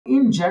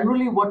think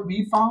generally what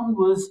we found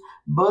was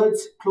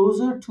birds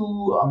closer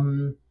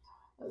to,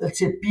 let's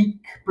say, peak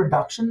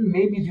production,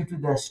 maybe due to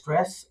their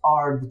stress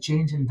or the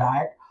change in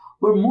diet,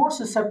 were more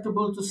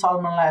susceptible to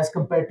salmonella as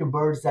compared to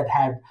birds that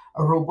had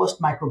a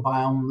robust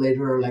microbiome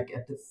later, like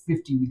at the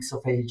 50 weeks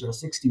of age or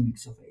 60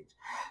 weeks of age.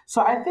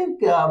 So I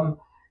think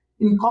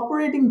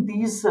incorporating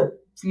these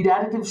feed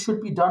additives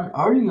should be done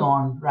early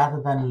on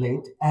rather than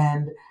late.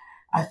 And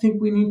I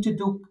think we need to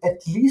do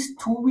at least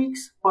 2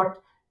 weeks, but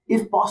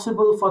if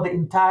possible, for the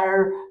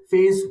entire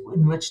phase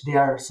in which they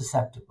are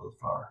susceptible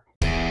for.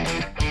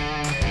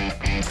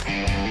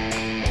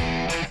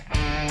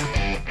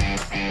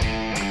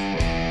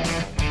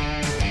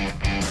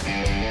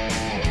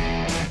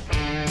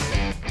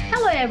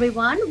 Hello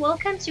everyone,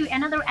 welcome to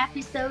another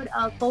episode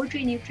of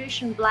Poultry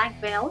Nutrition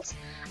Blackbelt.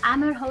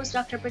 I'm your host,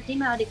 Dr.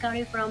 Pratima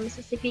Adhikari from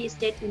Mississippi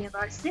State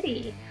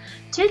University.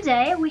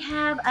 Today we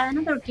have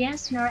another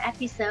guest in our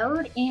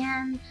episode,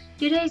 and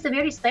today is a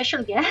very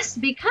special guest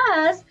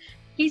because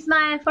he's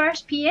my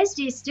first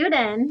PhD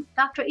student,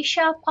 Dr.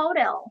 Ishab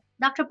Poudel.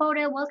 Dr.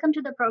 Poudel, welcome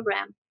to the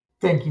program.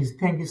 Thank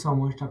you so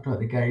much, Dr.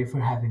 Adhikari,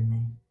 for having me.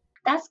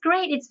 That's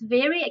great. It's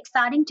very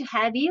exciting to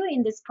have you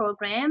in this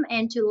program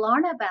and to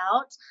learn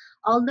about,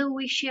 although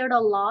we shared a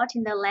lot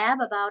in the lab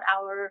about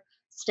our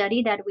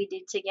study that we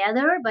did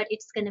together, but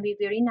it's going to be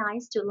very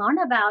nice to learn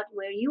about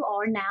where you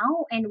are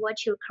now and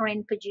what your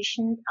current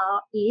position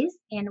is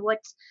and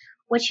what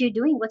you're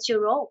doing, what's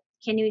your role.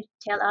 Can you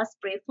tell us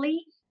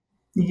briefly?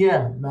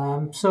 Yeah,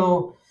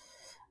 so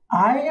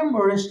I am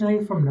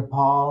originally from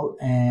Nepal,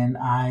 and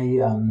I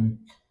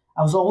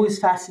was always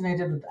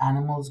fascinated with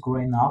animals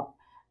growing up.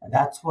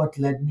 That's what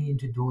led me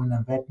into doing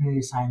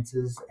veterinary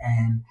sciences,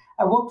 and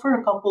I worked for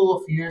a couple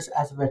of years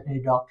as a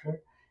veterinary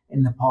doctor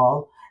in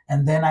Nepal.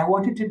 And then I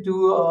wanted to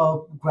do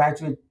a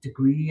graduate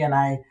degree, and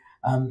I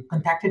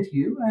contacted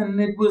you,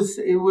 and it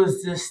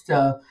was just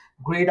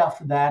great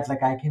after that.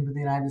 Like, I came to the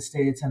United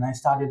States and I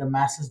started a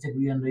master's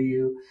degree under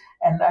you,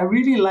 and I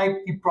really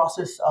liked the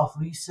process of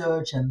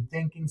research and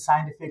thinking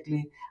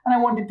scientifically, and I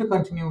wanted to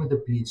continue with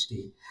the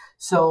PhD.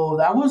 So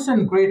that was a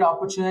great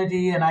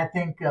opportunity, and I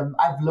think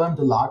I've learned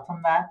a lot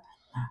from that.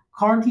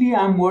 Currently,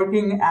 I'm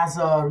working as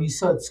a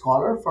research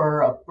scholar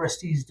for a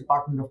prestigious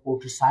Department of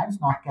Poultry Science,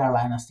 North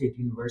Carolina State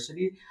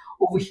University.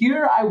 Over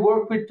here, I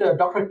work with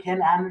Dr.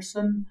 Ken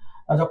Anderson,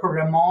 Dr.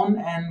 Ramon,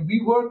 and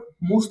we work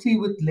mostly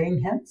with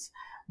laying hens,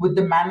 with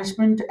the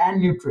management and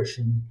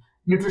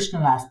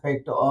nutritional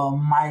aspect.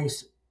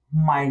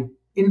 My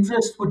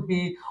interest would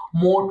be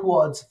more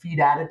towards feed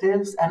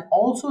additives and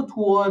also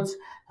towards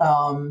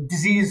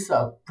disease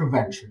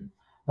prevention,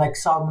 like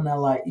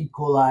Salmonella, E.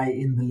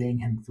 coli in the laying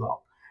hen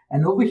flock.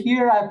 And over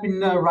here, I've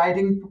been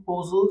writing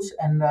proposals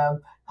and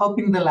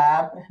helping the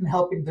lab and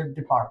helping the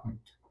department.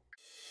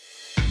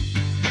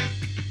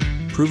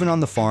 Proven on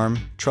the farm,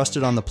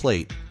 trusted on the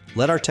plate,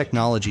 let our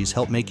technologies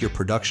help make your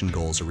production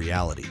goals a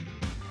reality.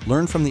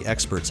 Learn from the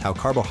experts how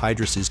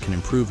carbohydrates can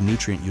improve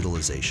nutrient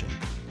utilization,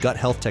 gut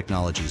health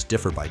technologies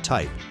differ by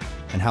type,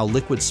 and how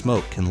liquid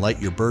smoke can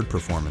light your bird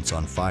performance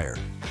on fire.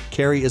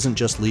 Kerry isn't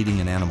just leading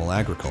in animal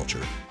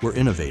agriculture, we're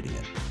innovating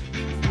it.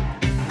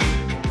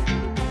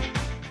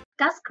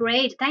 That's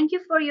great. Thank you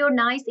for your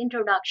nice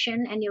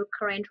introduction and your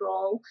current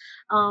role.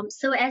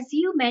 So as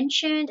you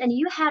mentioned, and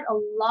you had a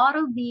lot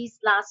of these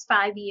last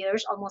 5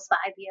 years, almost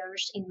 5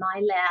 years in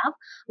my lab,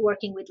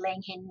 working with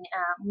laying hen,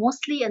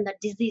 mostly on the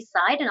disease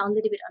side and a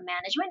little bit on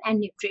management and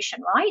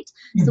nutrition, right?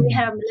 Mm-hmm. So we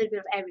have a little bit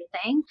of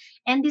everything.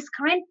 And this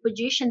current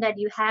position that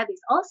you have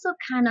is also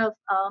kind of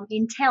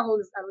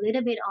entails a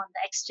little bit on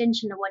the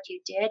extension of what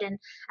you did. And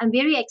I'm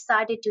very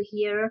excited to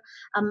hear.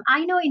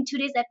 I know in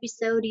today's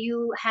episode,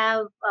 you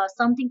have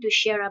something to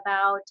share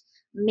about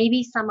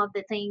maybe some of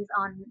the things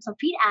on some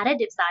feed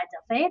additive sides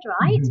of it,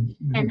 right?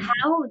 Mm-hmm. And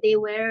how they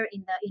were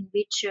in the in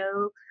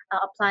vitro,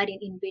 applied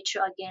in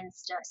vitro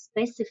against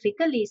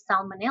specifically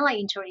Salmonella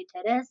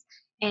enteritidis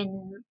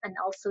and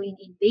also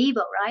in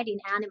vivo, right, in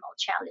animal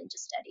challenge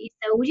studies.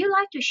 So would you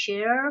like to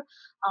share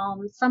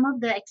some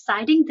of the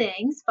exciting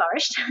things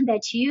first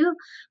that you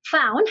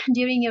found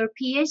during your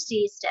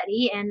PhD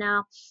study, and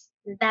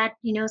that,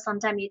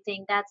 sometimes you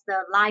think that's the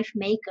life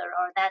maker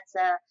or that's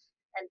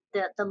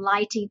the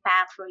lighting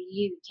path for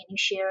you? Can you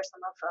share some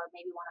of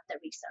maybe one of the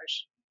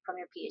research from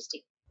your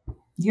PhD?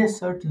 Yes,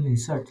 certainly.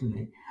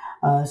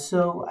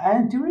 So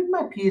during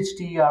my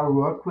PhD, I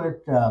worked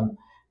with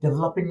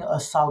developing a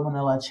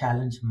Salmonella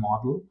challenge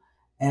model,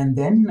 and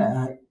then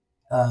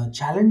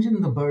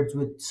challenging the birds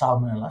with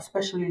Salmonella,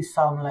 especially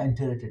Salmonella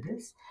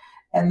enteritidis,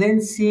 and then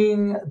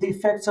seeing the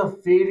effects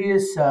of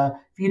various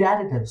feed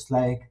additives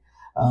like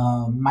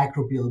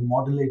microbial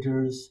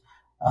modulators,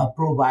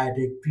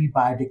 probiotic,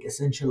 prebiotic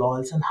essential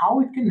oils, and how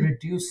it can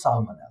reduce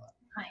Salmonella.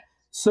 Right.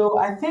 So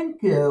I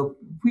think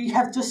we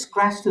have just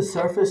scratched the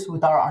surface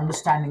with our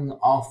understanding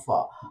of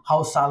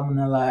how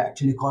Salmonella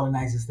actually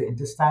colonizes the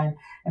intestine,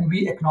 and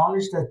we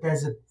acknowledge that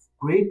there's a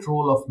great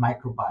role of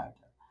microbiota.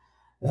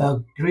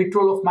 great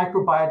role of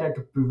microbiota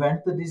to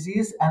prevent the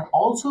disease, and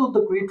also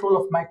the great role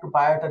of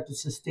microbiota to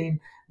sustain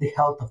the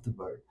health of the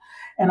bird.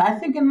 And I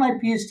think in my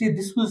PhD,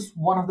 this was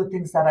one of the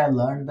things that I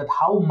learned, that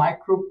how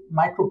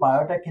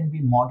microbiota can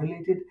be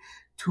modulated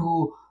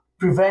to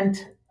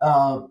prevent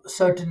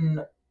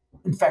certain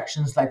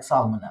infections like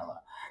Salmonella.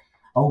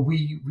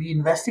 We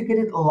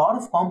investigated a lot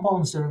of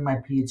compounds during my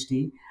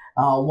PhD,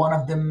 one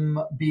of them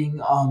being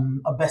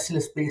a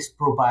bacillus-based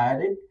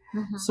probiotic.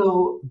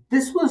 So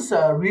this was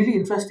really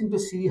interesting to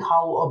see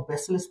how a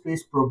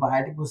bacillus-based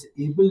probiotic was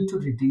able to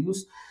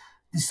reduce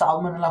the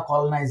Salmonella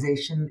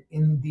colonization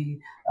in the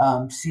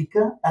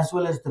ceca as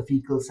well as the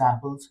fecal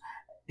samples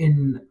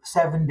in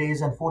 7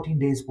 days and 14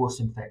 days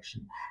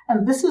post-infection.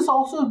 And this has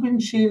also been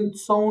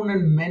shown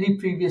in many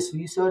previous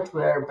research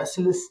where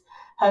bacillus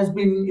has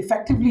been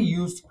effectively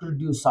used to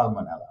reduce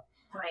Salmonella.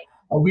 Right.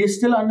 We are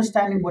still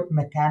understanding what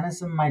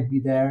mechanism might be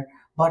there,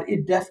 but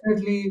it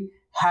definitely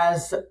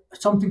has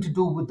something to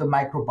do with the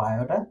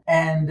microbiota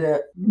and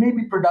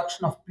maybe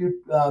production of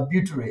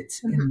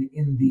butyrates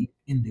in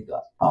the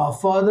gut.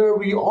 Further,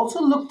 we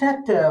also looked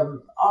at a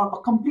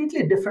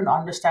completely different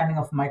understanding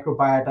of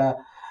microbiota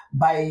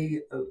by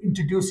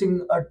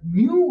introducing a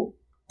new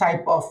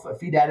type of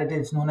feed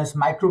additives known as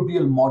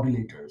microbial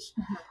modulators.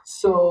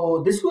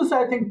 So this was,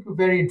 I think,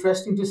 very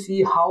interesting to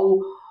see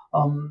how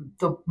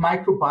the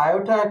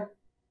microbiota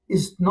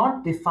is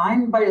not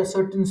defined by a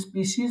certain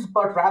species,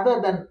 but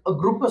rather than a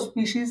group of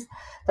species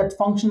that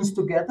functions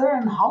together,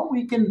 and how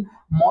we can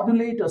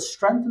modulate or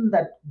strengthen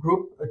that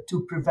group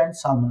to prevent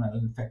salmonella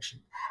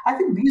infection. I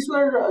think these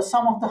were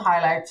some of the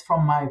highlights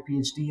from my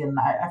PhD, and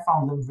I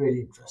found them really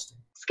interesting.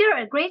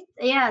 Scary, great.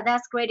 Yeah,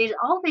 that's great. It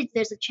always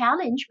there's a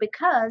challenge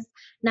because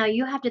now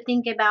you have to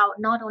think about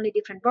not only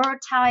different bird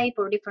type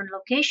or different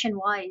location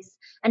wise,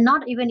 and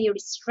not even your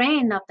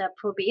strain of the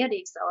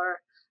probiotics or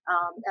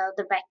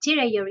the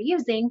bacteria you're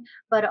using,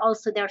 but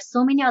also there are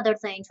so many other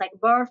things like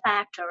bird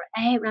factor.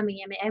 I mean,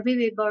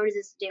 every bird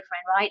is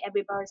different, right?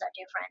 Every birds are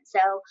different.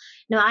 So,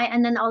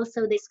 and then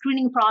also the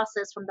screening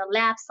process from the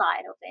lab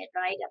side of it,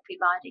 right?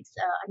 Prebiotics,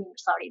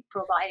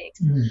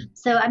 probiotics.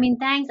 So, I mean,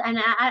 thanks. And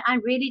I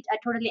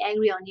totally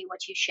agree on you,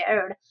 what you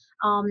shared.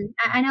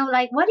 I know,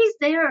 like, what is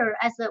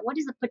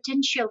the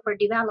potential for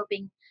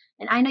developing?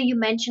 And I know you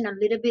mentioned a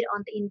little bit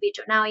on the in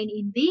vitro. Now,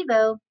 in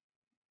vivo,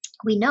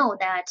 we know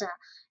that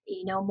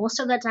most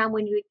of the time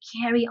when you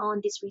carry on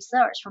this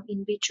research from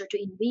in vitro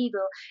to in vivo,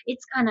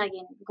 it's kind of,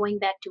 again, going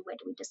back to what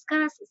we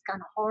discussed, it's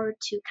kind of hard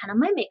to kind of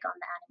mimic on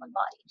the animal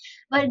body.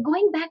 But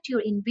going back to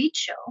your in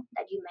vitro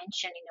that you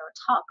mentioned in your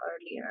talk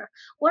earlier,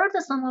 what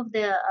are some of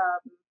the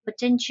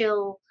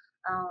potential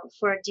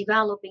for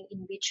developing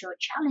in vitro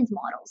challenge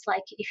models?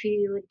 Like, if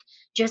you would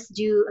just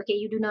do, okay,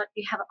 you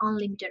have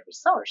unlimited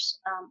resource,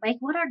 like,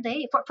 what are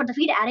they for the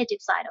feed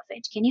additive side of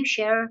it? Can you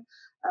share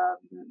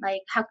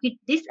like, how could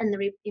this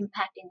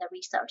impact in the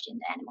research in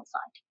the animal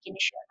side? Can you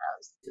share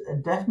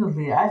those?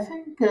 Definitely. I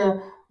think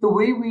the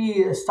way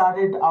we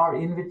started our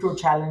in vitro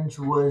challenge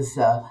was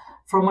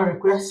from a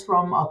request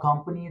from a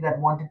company that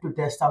wanted to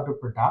test out a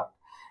product.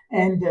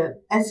 And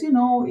as you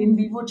know, in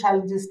vivo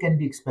challenges can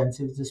be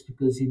expensive just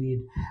because you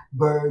need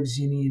birds,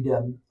 you need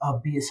a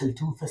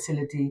BSL-2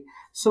 facility.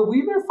 So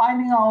we were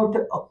finding out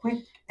a quick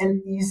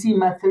and easy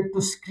method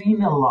to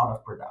screen a lot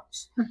of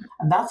products.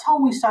 And that's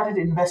how we started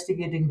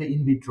investigating the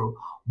in vitro.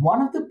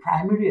 One of the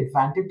primary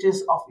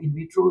advantages of in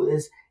vitro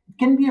is it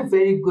can be a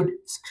very good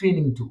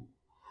screening tool.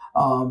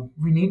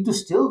 We need to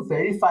still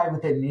verify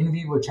with an in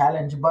vivo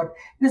challenge, but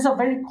it is a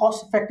very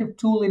cost-effective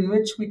tool in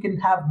which we can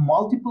have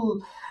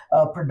multiple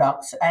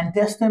products and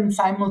test them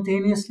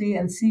simultaneously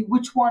and see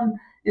which one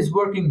is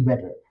working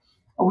better.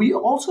 We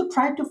also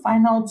tried to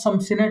find out some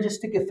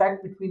synergistic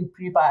effect between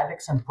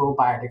prebiotics and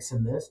probiotics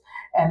in this.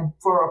 And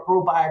for a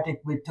probiotic,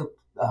 we took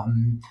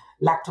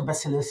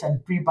lactobacillus, and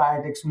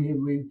prebiotics,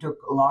 we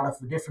took a lot of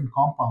different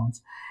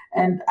compounds.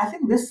 And I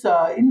think this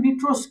in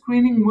vitro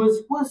screening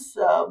was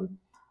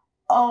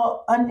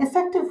an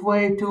effective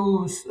way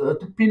to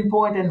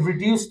pinpoint and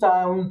reduce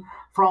down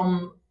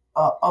from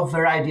a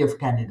variety of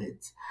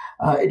candidates.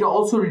 It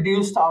also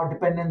reduced our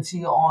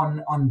dependency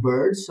on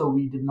birds, so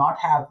we did not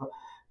have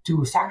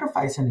to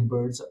sacrifice any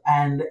birds,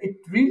 and it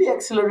really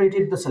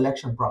accelerated the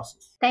selection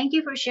process. Thank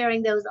you for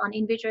sharing those on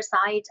in vitro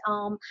side.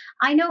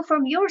 I know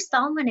from your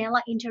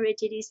Salmonella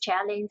enteritis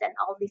challenge and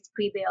all these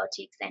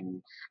prebiotics,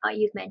 and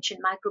you've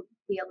mentioned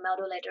microbial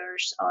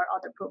modulators or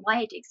other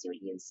probiotics you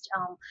used.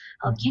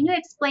 Can you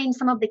explain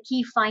some of the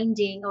key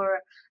finding, or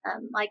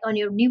like on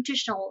your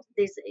nutritional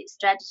this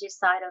strategy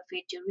side of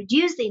it, to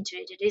reduce the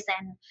enteritis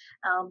and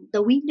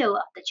the window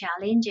of the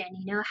challenge, and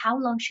how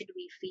long should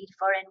we feed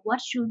for, and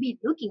what should we be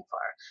looking for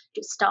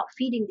to stop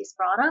feeding this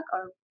product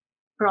or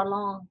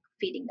prolong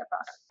feeding the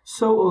product?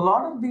 So a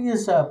lot of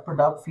these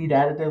product feed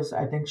additives,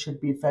 I think, should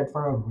be fed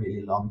for a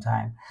really long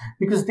time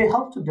because they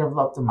help to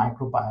develop the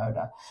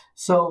microbiota.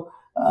 So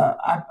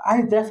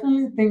I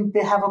definitely think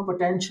they have a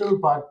potential,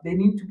 but they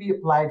need to be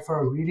applied for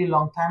a really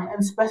long time,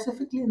 and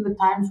specifically in the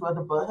times where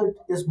the bird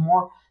is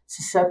more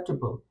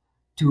susceptible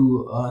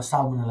to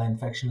salmonella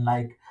infection,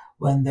 like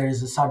when there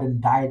is a sudden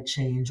diet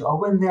change, or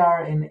when they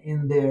are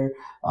in their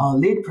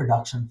late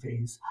production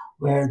phase,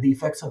 where the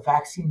effects of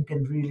vaccine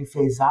can really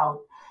phase out.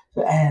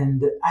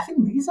 And I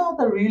think these are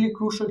the really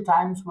crucial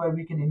times where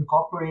we can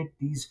incorporate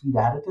these feed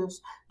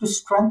additives to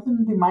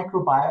strengthen the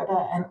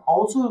microbiota and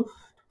also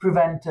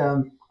prevent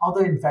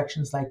other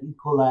infections like E.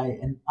 coli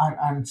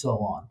and so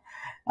on.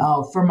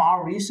 From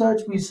our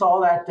research, we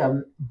saw that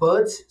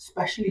birds,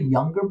 especially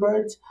younger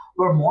birds,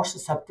 were more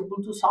susceptible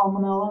to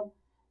salmonella.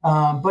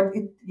 But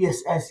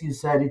yes, as you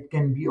said, it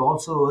can be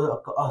also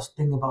a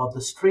thing about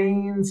the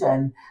strains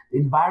and the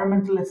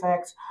environmental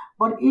effects.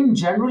 But in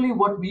generally,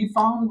 what we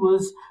found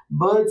was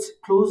birds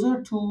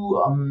closer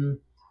to,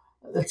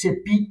 let's say,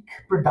 peak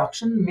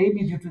production,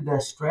 maybe due to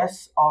their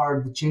stress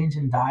or the change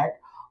in diet,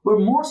 were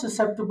more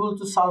susceptible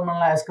to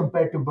salmonella as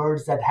compared to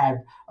birds that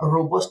had a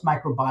robust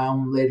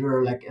microbiome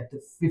later, like at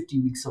the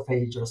 50 weeks of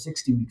age or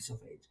 60 weeks of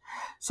age.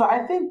 So I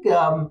think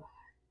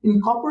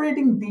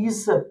incorporating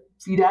these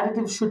feed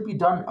additives should be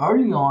done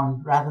early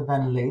on rather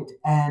than late.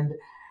 And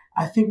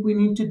I think we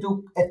need to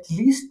do at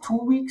least 2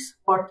 weeks,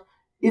 but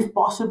if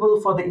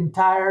possible, for the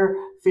entire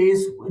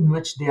phase in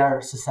which they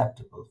are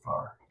susceptible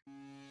for.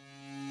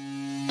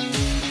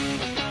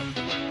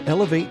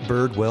 Elevate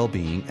bird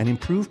well-being and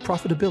improve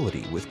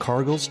profitability with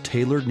Cargill's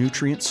tailored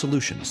nutrient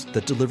solutions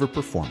that deliver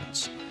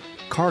performance.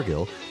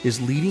 Cargill is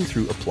leading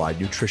through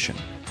applied nutrition,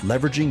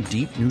 leveraging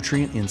deep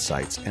nutrient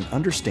insights and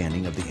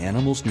understanding of the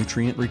animal's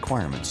nutrient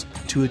requirements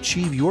to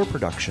achieve your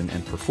production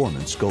and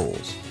performance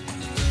goals.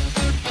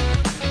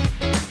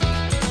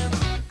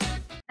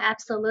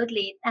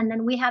 Absolutely. And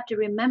then we have to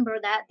remember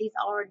that these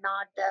are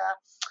not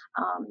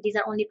these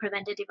are only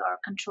preventative or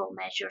control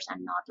measures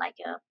and not like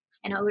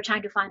we're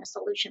trying to find a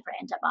solution for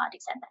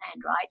antibiotics at the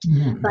end, right?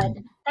 Mm-hmm.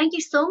 But thank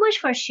you so much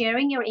for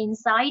sharing your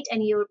insight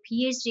and your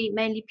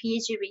mainly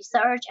PhD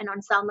research and on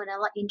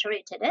Salmonella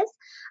enteritidis.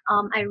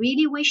 I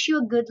really wish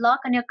you good luck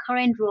on your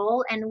current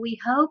role, and we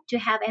hope to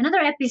have another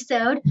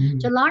episode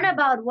to learn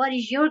about what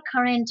is your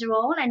current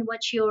role and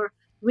what your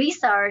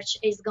research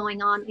is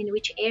going on in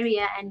which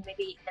area, and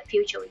maybe in the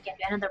future we can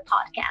do another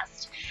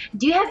podcast.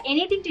 Do you have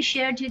anything to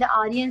share to the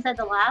audience at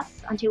the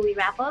last until we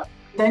wrap up?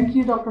 Thank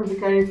you, Dr.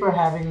 Vikari, for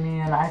having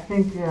me. And I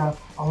think a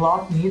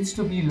lot needs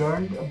to be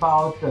learned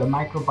about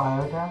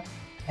microbiota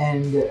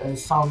and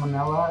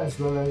salmonella, as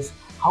well as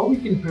how we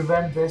can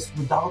prevent this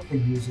without the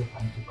use of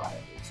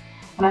antibiotics.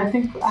 And I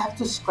think I have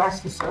to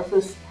scratch the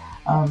surface,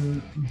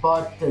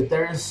 but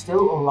there is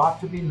still a lot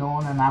to be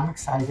known, and I'm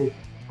excited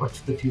what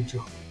the future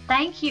holds.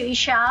 Thank you,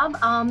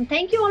 Ishab.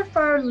 Thank you all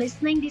for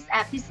listening this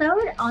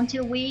episode.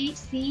 Until we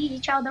see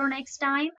each other next time,